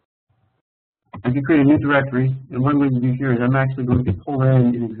directory, and what I'm going to do here is I'm actually going to pull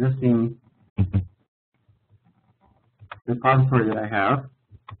in an existing repository that I have.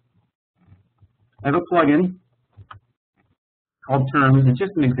 I have a plugin called Terms. It's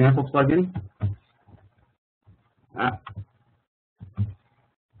just an example plugin.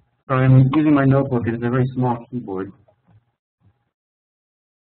 Sorry, I'm using my notebook. It's a very small keyboard.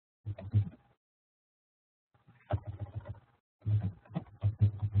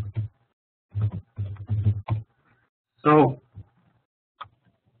 So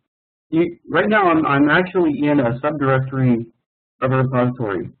right now I'm actually in a subdirectory of a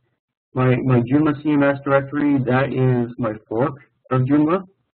repository. My Joomla CMS directory, that is my fork of Joomla.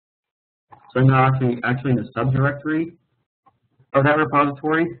 So I'm now actually in a subdirectory of that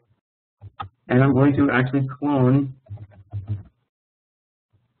repository, and I'm going to actually clone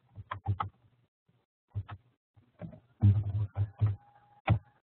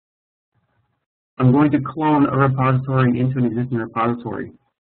a repository into an existing repository.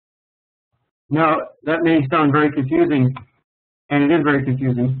 Now, that may sound very confusing, and it is very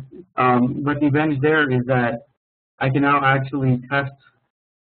confusing, but the advantage there is that I can now actually test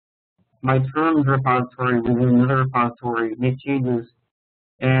my terms repository within another repository, make changes,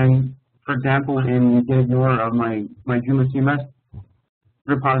 and for example, in Git ignore of my Joomla CMS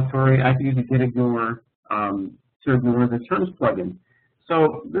repository, I could use a Git ignore to ignore the terms plugin.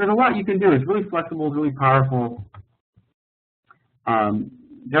 So there's a lot you can do. It's really flexible, it's really powerful.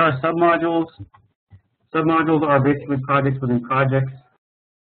 There are submodules. Submodules are basically projects within projects.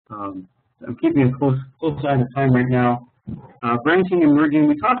 I'm keeping a close eye on the time right now. Branching and merging,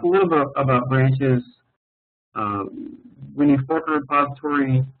 we talked a little bit about branches. When you fork a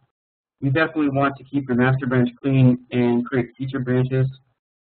repository, you definitely want to keep your master branch clean and create feature branches.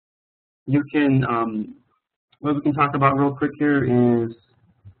 You can, what we can talk about real quick here is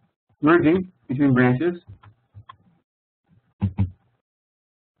merging between branches.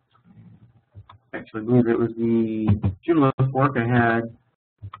 Actually, I believe it was the Joomla fork I had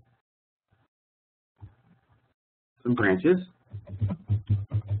some branches.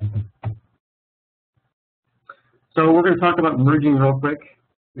 So we're going to talk about merging real quick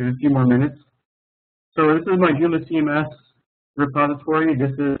in a few more minutes. So this is my Joomla CMS repository.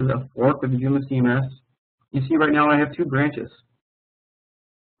 This is a fork of the Joomla CMS. You see right now I have 2 branches.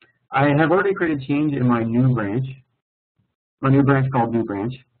 I have already created a change in my new branch called new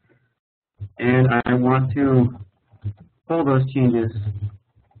branch. And I want to pull those changes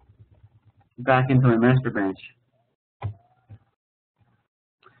back into my master branch.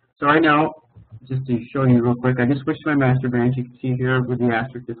 So right now, just to show you real quick, I just switched to my master branch. You can see here with the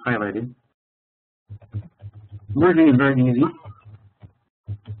asterisk it's highlighted. Merging is very easy.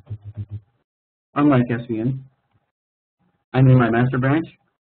 Unlike SVN, I'm in my master branch.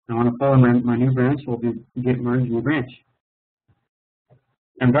 I want to follow my new branch. We'll do git merge new branch.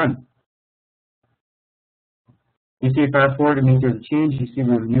 I'm done. You see, fast forward, it means there's a change. You see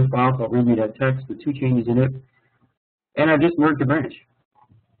there's a new file called ruby.txt with 2 changes in it. And I just merged the branch.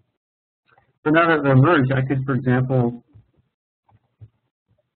 So now that they're merged, I could, for example,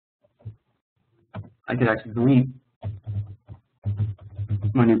 I could actually delete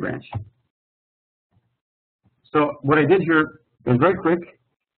my new branch. So what I did here was very quick.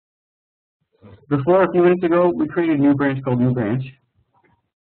 Before, a few minutes ago, we created a new branch called new branch.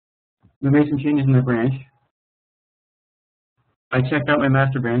 We made some changes in the branch. I checked out my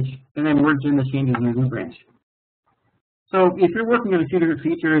master branch, and I merged in the changes in the new branch. So if you're working on a few different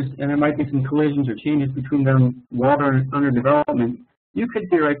features and there might be some collisions or changes between them while they're under development, you could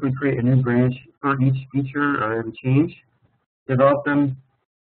theoretically create a new branch for each feature or every change, develop them,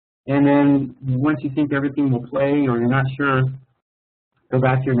 and then once you think everything will play or you're not sure, go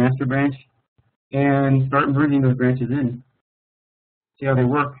back to your master branch and start merging those branches in. See how they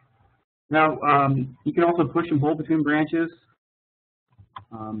work. Now, you can also push and pull between branches.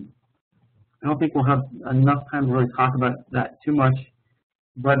 I don't think we'll have enough time to really talk about that too much,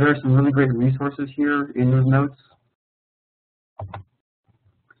 but there are some really great resources here in those notes.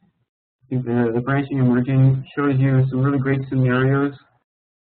 The branching and merging shows you some really great scenarios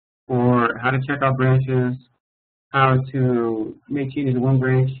for how to check out branches, how to make changes in one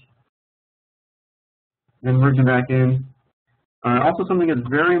branch, then merge them back in. Also, something that's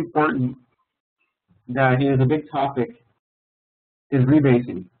very important that is a big topic is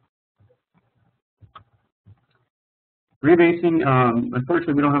rebasing. Rebasing,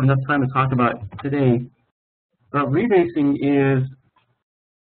 unfortunately, we don't have enough time to talk about today, but rebasing is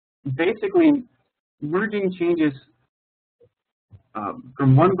basically merging changes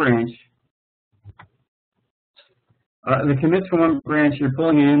from one branch. The commits from one branch you're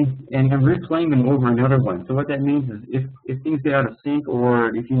pulling in and replaying them over another one. So what that means is if things get out of sync,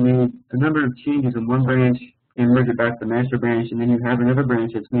 or if you made a number of changes in one branch and merge it back to the master branch, and then you have another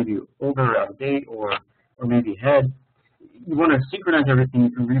branch that's maybe older, out of date, or maybe ahead, you want to synchronize everything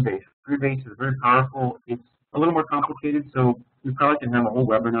through rebase. Rebase is very powerful. It's a little more complicated, so you probably can have a whole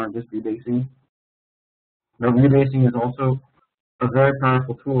webinar on just rebasing. But rebasing is also a very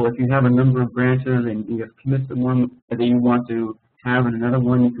powerful tool. If you have a number of branches and you have commits to one that you want to have in another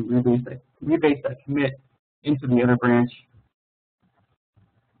one, you can rebase that commit into the other branch.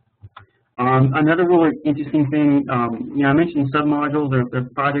 Another really interesting thing, I mentioned submodules or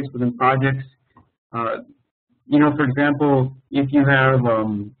projects within projects. For example, if you have,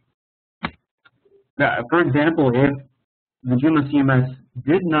 if the Joomla CMS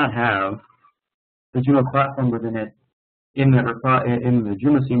did not have the Joomla platform within it in the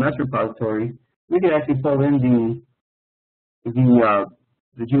Joomla CMS repository, we could actually pull in the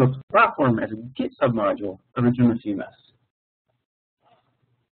Joomla platform as a Git submodule of the Joomla CMS.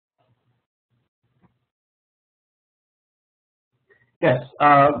 Yes,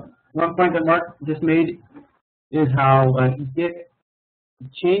 one point that Mark just made is how Git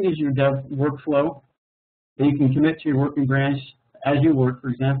changes your dev workflow. So you can commit to your working branch as you work, for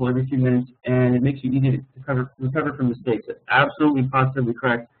example, every few minutes, and it makes you easy to recover from mistakes. That's absolutely positively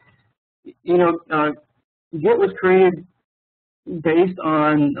correct. You know, Git was created based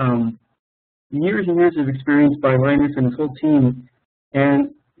on years and years of experience by Linus and his whole team,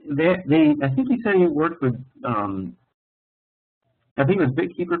 and I think he said he worked with, I think it was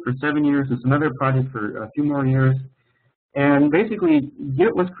BitKeeper for 7 years and some other project for a few more years. And basically,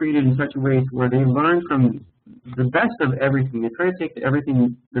 Git was created in such a way where they learned from the best of everything. They try to take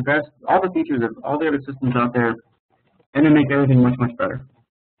everything, the best, all the features of all the other systems out there, and then make everything much, much better.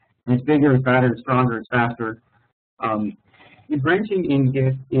 And it's bigger, it's better, it's stronger, it's faster. The branching in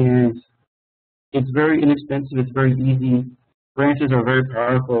Git it's very inexpensive, it's very easy. Branches are very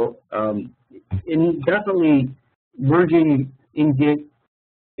powerful. And definitely merging in Git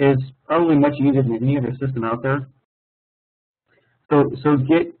is probably much easier than any other system out there. So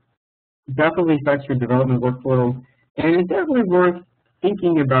Git definitely affects your development workflow, and it's definitely worth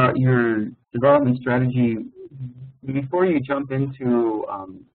thinking about your development strategy before you jump into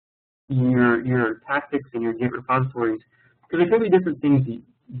your tactics and your Git repositories, because there could be different things,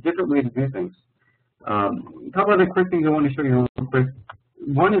 different ways to do things. A couple other quick things I want to show you real quick.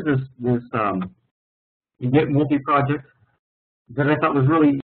 One is this Git multi-project that I thought was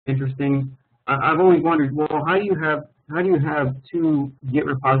really interesting. I've always wondered, well, how do you have two Git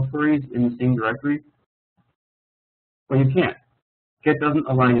repositories in the same directory? Well, you can't. Git doesn't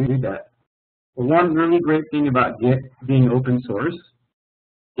allow you to do that. But one really great thing about Git being open source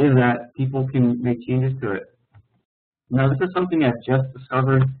is that people can make changes to it. Now, this is something I've just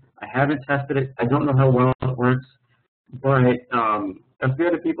discovered. I haven't tested it. I don't know how well it works, but a few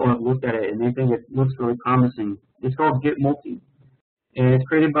other people have looked at it and they think it looks really promising. It's called Git Multi, and it's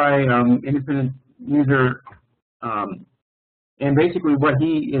created by independent user. And basically what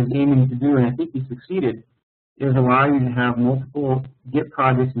he is aiming to do, and I think he succeeded, is allow you to have multiple Git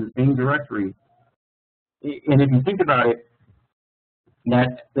projects in the same directory. And if you think about it,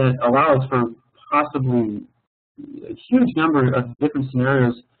 that allows for possibly a huge number of different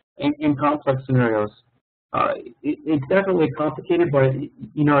scenarios and complex scenarios. It's definitely complicated, but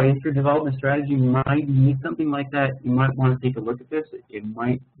you know, if your development strategy might need something like that, you might want to take a look at this. It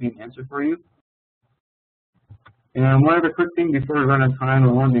might be an answer for you. And one other quick thing before we run out of time,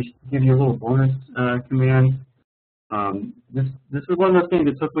 I wanted to give you a little bonus command. This was one of those things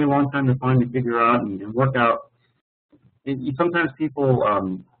that took me a long time to finally figure out and work out. Sometimes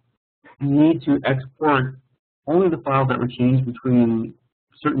people need to export only the files that were changed between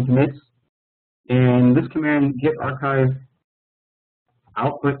certain commits. And this command, git archive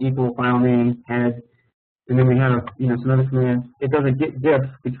output equal file name head, and then we have some other commands. It does a git diff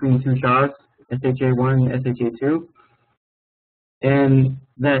between two shards, SHA1 and SHA2, and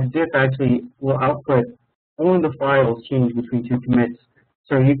that diff actually will output only the files changed between two commits.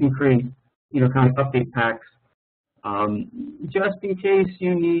 So you can create kind of update packs just in case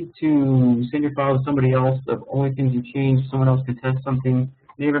you need to send your file to somebody else of only things you changed. Someone else can test something.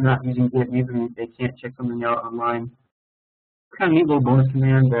 Maybe they're not using Git, maybe they can't check something out online. Kind of neat little bonus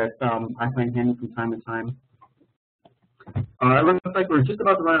command that I find handy from time to time. It looks like we're just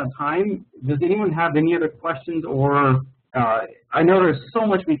about to run out of time. Does anyone have any other questions? Or I know there's so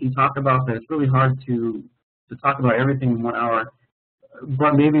much we can talk about that it's really hard to talk about everything in 1 hour.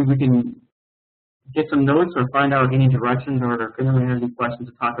 But maybe we can get some notes or find out any directions, or if anyone has any questions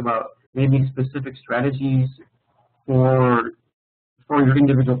to talk about maybe specific strategies for your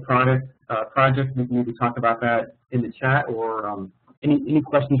individual project. We can maybe talk about that in the chat, or any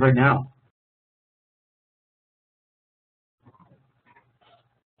questions right now.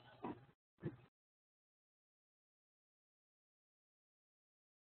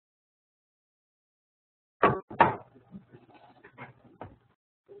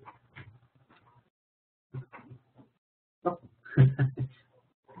 Oh.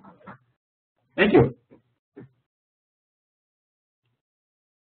 Thank you.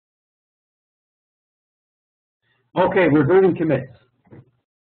 Okay, reverting commits.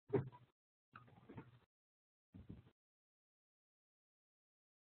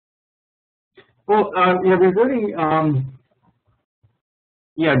 Well, yeah, reverting,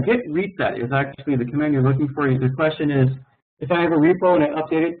 git reset is actually the command you're looking for. The question is, if I have a repo and I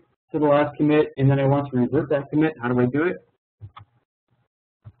update it to the last commit, and then I want to revert that commit, how do I do it?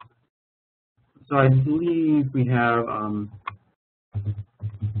 So I believe we have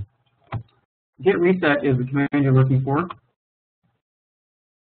git reset is the command you're looking for.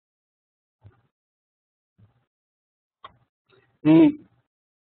 The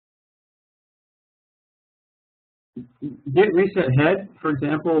git reset head, for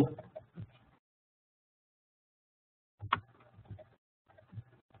example,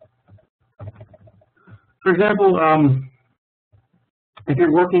 For example, if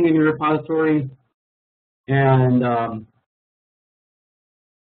you're working in your repository and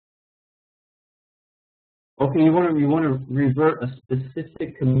okay, you want to revert a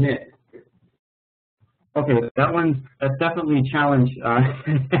specific commit. Okay, that's definitely a challenge. I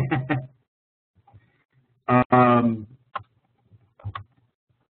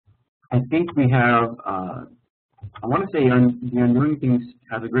think we have. I want to say the Undoing Things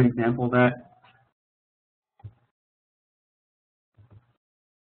has a great example of that.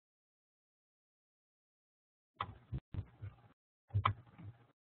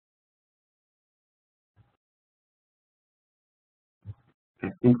 I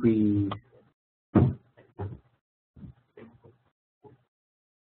think we.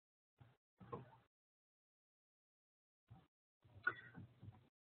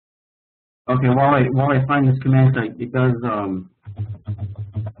 Okay, while I find this command site, it does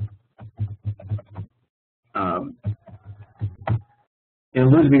it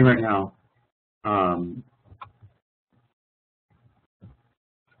eludes me right now.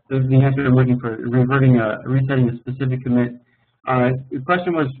 This is the answer I'm looking for, resetting a specific commit. The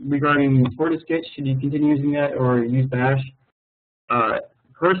question was regarding FortiSketch. Should you continue using that or use Bash?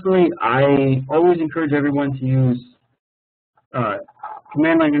 Personally, I always encourage everyone to use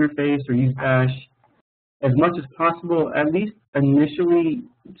command line interface or use Bash as much as possible, at least initially,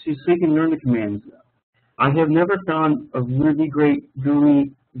 so you can learn the commands. I have never found a really great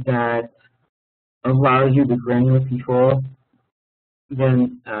GUI that allows you the granular control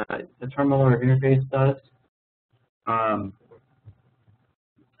than the terminal or interface does.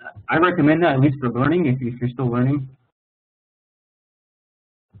 I recommend that at least for learning, if you're still learning.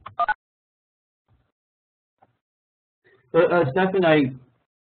 Stefan,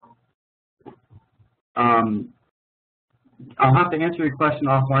 I'll have to answer your question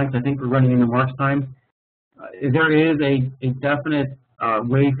offline because I think we're running into Mark's time. There is a definite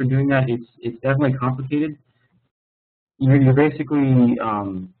way for doing that. It's definitely complicated. You're basically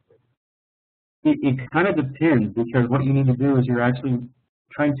it kind of depends, because what you need to do is you're actually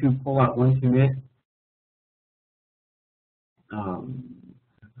trying to pull out one commit.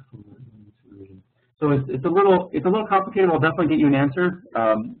 So it's a little complicated. I'll definitely get you an answer.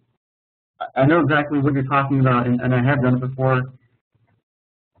 I know exactly what you're talking about, and I have done it before.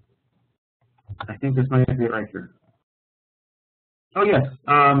 I think this might be it right here. Oh yes.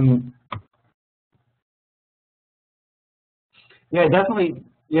 Yeah, definitely.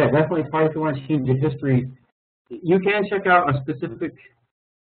 Yeah, definitely. It's fine if you want to see the history. You can check out a specific.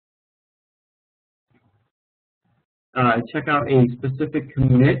 Check out a specific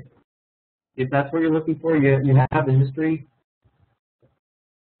commit if that's what you're looking for. You have the history.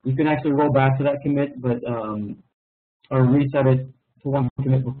 You can actually roll back to that commit, but or reset it to one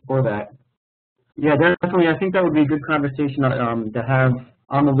commit before that. Yeah, definitely. I think that would be a good conversation to have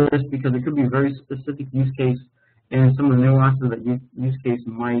on the list, because it could be a very specific use case, and some of the nuances of that use case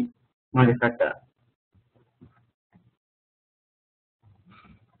might affect that.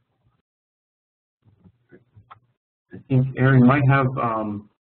 I think Aaron might have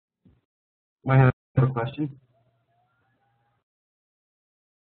a question.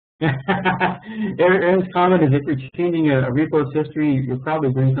 Aaron's comment is, if you're changing a repo's history, you're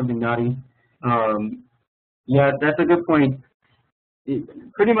probably doing something naughty. Yeah, that's a good point.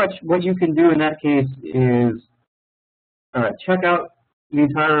 Pretty much what you can do in that case is check out the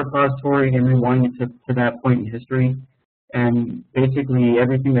entire repository and rewind it to that point in history. And basically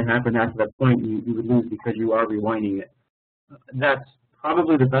everything that happened after that point you would lose, because you are rewinding it. That's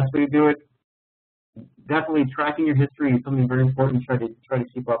probably the best way to do it. Definitely tracking your history is something very important. Try to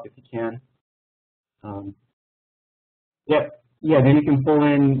keep up if you can. Yeah. Then you can pull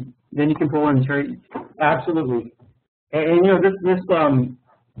in. Absolutely. And you know,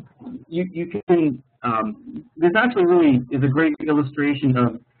 you can. This actually really is a great illustration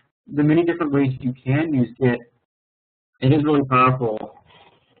of the many different ways you can use Git. It is really powerful.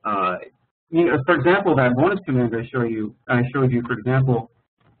 You know, for example, that bonus command I showed you, for example,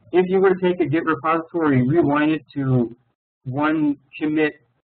 if you were to take a Git repository, rewind it to one commit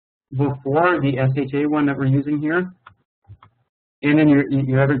before the SHA one that we're using here, and then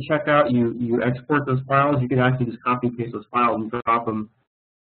you ever check out, you export those files, you could actually just copy and paste those files and drop them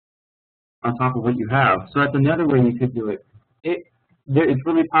on top of what you have. So that's another way you could do it. It's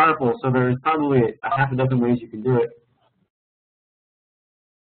really powerful, so there's probably a half a dozen ways you can do it.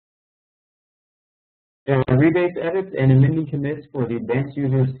 Rebase edits and amending commits for the advanced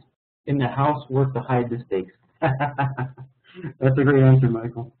users in the house work to hide mistakes. That's a great answer,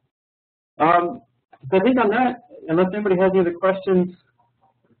 Michael. So I think on that, unless anybody has any other questions,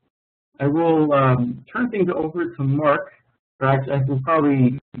 I will turn things over to Mark. Or I will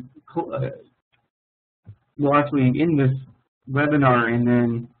probably we'll actually end this webinar and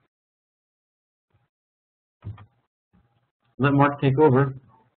then let Mark take over.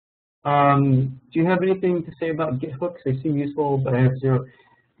 Do you have anything to say about Git hooks? They seem useful, but I have zero.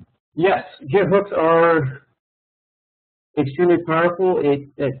 Yes, Git hooks are extremely powerful.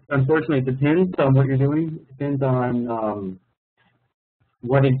 Unfortunately, it depends on what you're doing. It depends on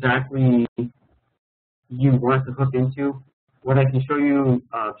what exactly you want to hook into. What I can show you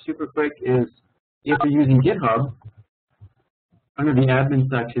super quick is if you're using GitHub, under the admin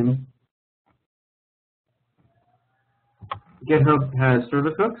section, GitHub has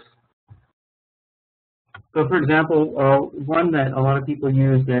service hooks. So for example, one that a lot of people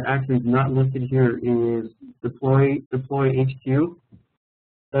use that actually is not listed here is deploy HQ.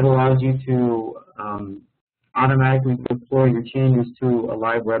 That allows you to automatically deploy your changes to a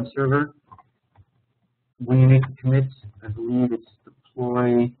live web server. When you make a commit, I believe it's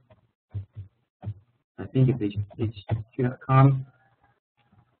deploy, I think it's hq.com.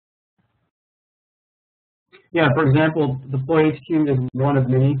 Yeah, for example, deploy HQ is one of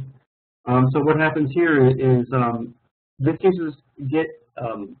many. So what happens here is this uses Git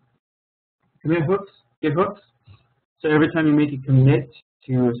commit hooks, Git hooks. So every time you make a commit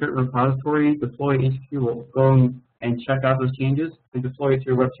to a certain repository, deploy HQ will go and check out those changes and deploy it to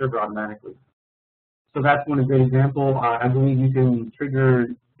your web server automatically. So that's one great example. I believe you can trigger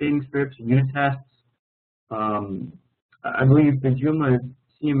dating scripts, unit tests. I believe the Joomla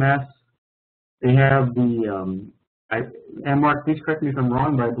CMS, they have the, and Mark, please correct me if I'm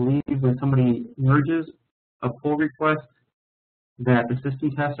wrong, but I believe when somebody merges a pull request, that the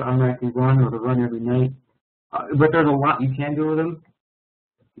system tests are automatically run or to run every night. But there's a lot you can do with them.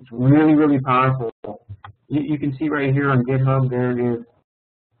 It's really, really powerful. You can see right here on GitHub there is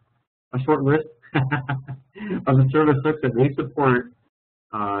a short list of the service hooks that they support.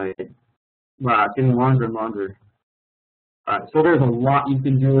 Wow, it's getting longer and longer. So there's a lot you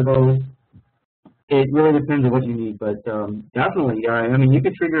can do with those. It really depends on what you need, but definitely, I mean, you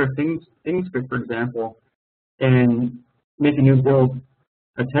could trigger a thing script, for example, and make a new build,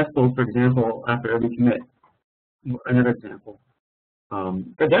 a test build, for example, after every commit. Another example.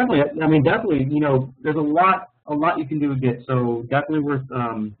 But definitely, I mean, definitely, you know, there's a lot you can do with Git. So definitely worth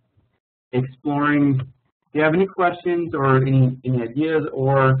exploring. If you have any questions or any ideas,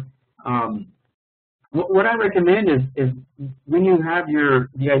 or what I recommend is when you have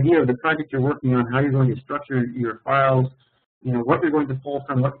the idea of the project you're working on, how you're going to structure your files, you know, what you're going to pull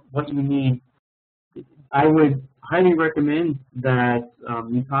from, what you need. I would highly recommend that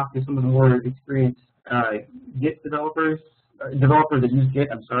you talk to some of the more experienced Git developers that use Git.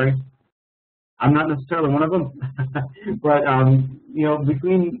 I'm sorry, I'm not necessarily one of them, but you know,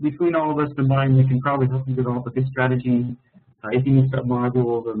 between all of us combined, we can probably help you develop a good strategy. If you need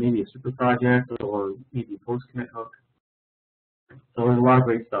submodules or maybe a super project or maybe a post-commit hook. So there's a lot of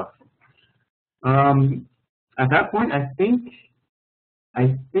great stuff. At that point, I think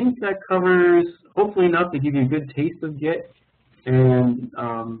that covers hopefully enough to give you a good taste of Git, and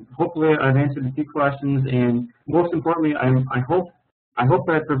hopefully I've answered a few questions. And most importantly, I hope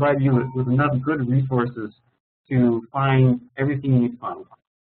that I provide you with enough good resources to find everything you need to find.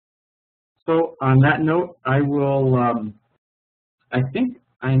 So on that note, I will. I think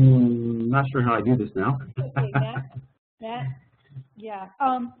I'm not sure how I do this now. Okay, Matt, yeah.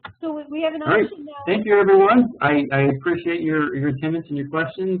 So we have an option now. Thank you, everyone. I appreciate your attendance and your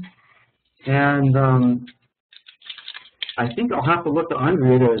questions, and I think I'll have to look to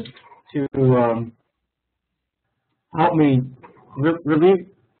Andrea to help me relieve.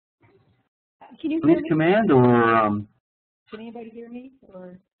 Can you hear me? Command, or can anybody hear me?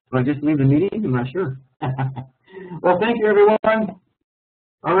 Or do I just leave the meeting? I'm not sure. Well, thank you, everyone.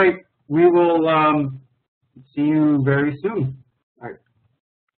 All right, we will see you very soon. All right.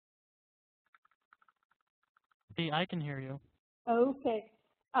 Hey, I can hear you. Okay.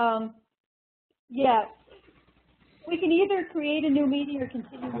 Yeah. We can either create a new meeting or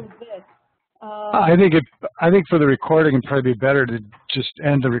continue with this. I think for the recording, it'd probably be better to just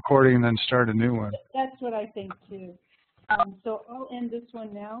end the recording and then start a new one. That's what I think too. So I'll end this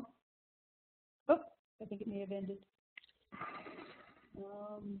one now. Oh, I think it may have ended.